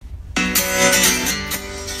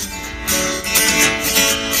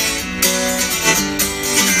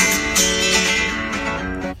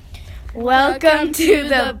Welcome to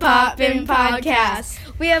the Poppin Podcast.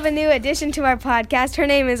 We have a new addition to our podcast. Her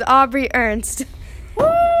name is Aubrey Ernst. Woo!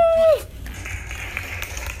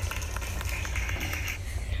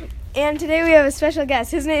 And today we have a special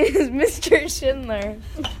guest. His name is Me.Schindler.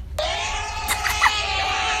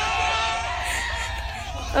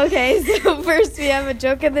 Okay, so first we have a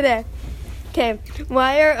joke of the day. Okay,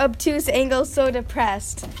 why are obtuse angles so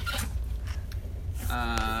depressed?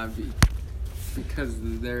 Because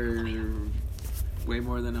they're way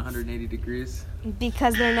more than 180 degrees.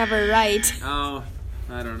 Because they're never right. Oh,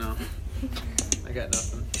 I don't know. I got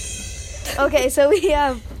nothing. Okay, so we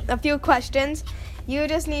have a few questions. You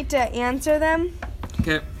just need to answer them.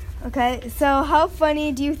 Okay. Okay, so how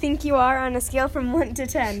funny do you think you are on a scale from 1 to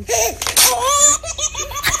 10?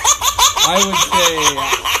 I would say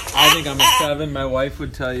I think I'm a 7. My wife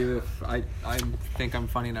would tell you if I think I'm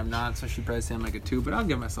funny and I'm not, so she'd probably say I'm like a 2, but I'll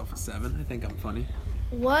give myself a 7. I think I'm funny.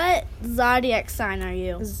 What zodiac sign are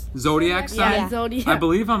you? Zodiac sign? Yeah, zodiac. I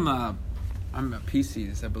believe I'm a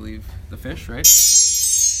Pisces, I believe. The fish, right?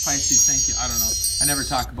 Pisces, thank you. I don't know. I never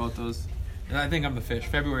talk about those. I think I'm the fish.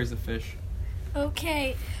 February's the fish.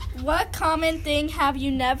 Okay. What common thing have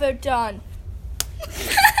you never done?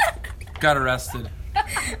 Got arrested.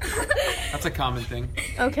 That's a common thing.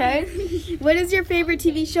 Okay. What is your favorite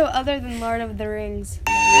TV show other than Lord of the Rings?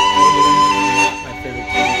 My favorite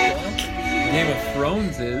TV show? Game of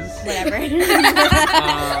Thrones is. Whatever.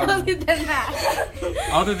 Other than that.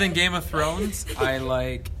 Other than Game of Thrones, I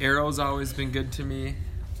like Arrow's always been good to me.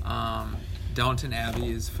 Downton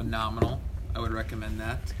Abbey is phenomenal. I would recommend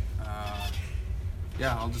that.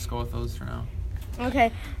 Yeah, I'll just go with those for now.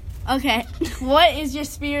 Okay. Okay. What is your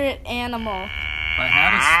spirit animal? If I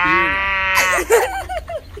had a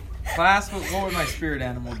spirit... Class, what would my spirit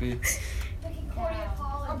animal be?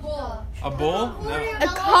 A bull. A bull? No. A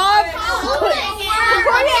cob.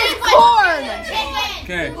 Corn.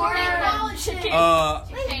 Okay.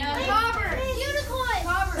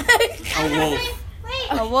 A wolf.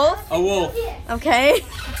 A wolf? A wolf. Okay.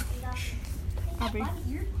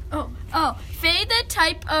 Oh, favorite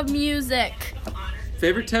type of music.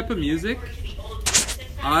 Favorite type of music?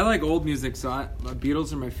 I like old music, so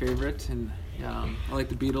Beatles are my favorite, and I like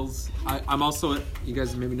the Beatles. I'm also, you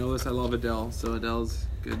guys maybe know this, I love Adele, so Adele's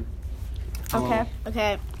good. Okay.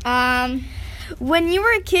 Okay. When you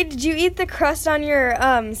were a kid, did you eat the crust on your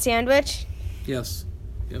sandwich? Yes.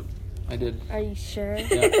 Yep. I did. Are you sure?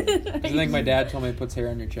 Yeah. I think my dad told me it puts hair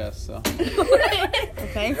on your chest, so.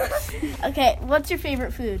 Okay. Okay, what's your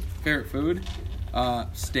favorite food? Favorite food?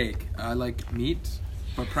 Steak. I like meat,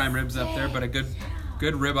 but prime rib's up there, but a good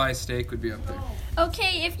ribeye steak would be up there.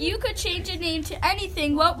 Okay, if you could change your name to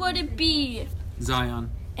anything, what would it be? Zion.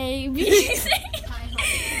 A, B, C.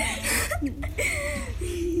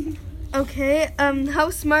 Okay. How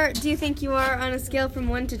smart do you think you are on a scale from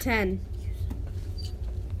 1 to 10?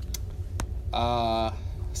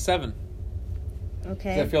 7.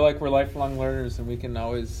 Okay. I feel like we're lifelong learners and we can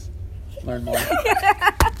always learn more.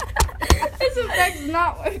 This effect's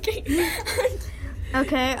not working.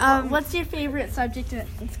 Okay. What's your favorite subject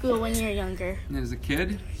in school when you were younger? And as a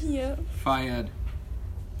kid, Yeah. Phi-Ed.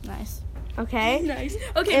 Nice. Okay. Nice.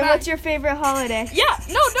 Okay, And Matt. what's your favorite holiday? Yeah,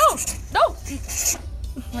 no.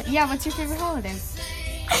 Yeah, what's your favorite holiday?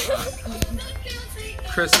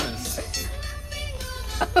 Christmas.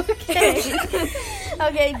 Okay.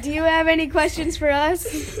 Okay. Do you have any questions for us?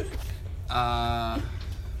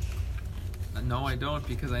 No, I don't,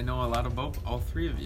 because I know a lot about all three of you.